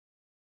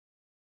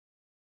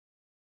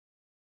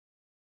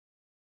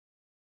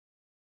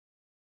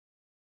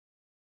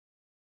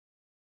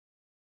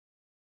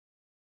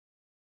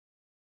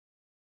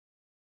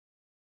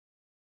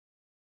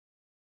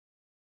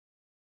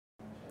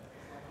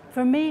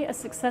For me, a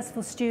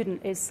successful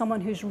student is someone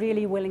who's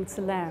really willing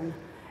to learn.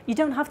 You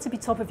don't have to be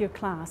top of your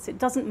class. It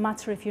doesn't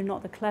matter if you're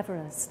not the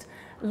cleverest.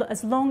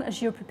 As long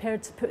as you're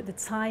prepared to put the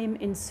time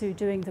into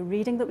doing the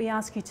reading that we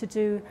ask you to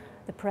do,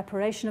 the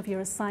preparation of your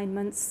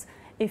assignments,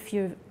 if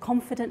you're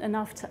confident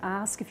enough to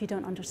ask if you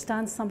don't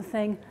understand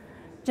something,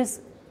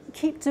 just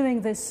keep doing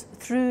this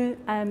through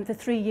the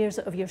 3 years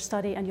of your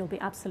study and you'll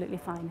be absolutely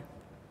fine.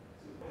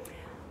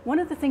 One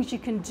of the things you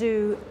can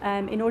do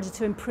in order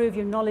to improve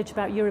your knowledge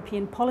about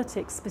European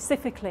politics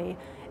specifically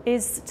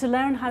is to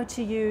learn how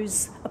to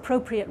use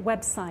appropriate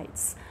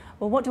websites.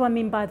 Well, what do I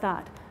mean by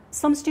that?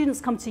 Some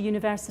students come to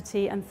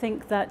university and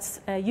think that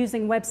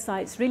using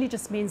websites really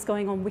just means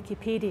going on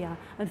Wikipedia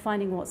and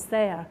finding what's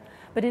there.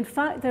 But in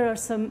fact, there are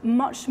some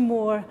much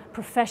more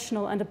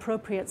professional and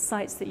appropriate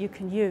sites that you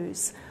can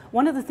use.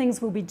 One of the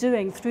things we'll be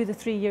doing through the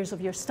 3 years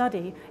of your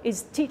study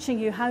is teaching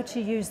you how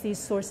to use these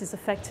sources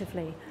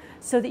effectively,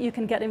 so that you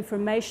can get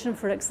information,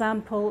 for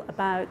example,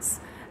 about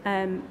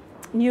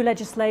new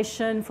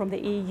legislation from the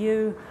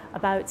EU,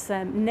 about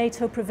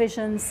NATO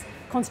provisions,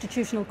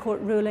 constitutional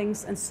court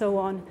rulings, and so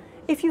on.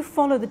 If you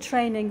follow the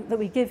training that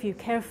we give you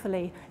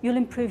carefully, you'll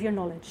improve your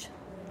knowledge.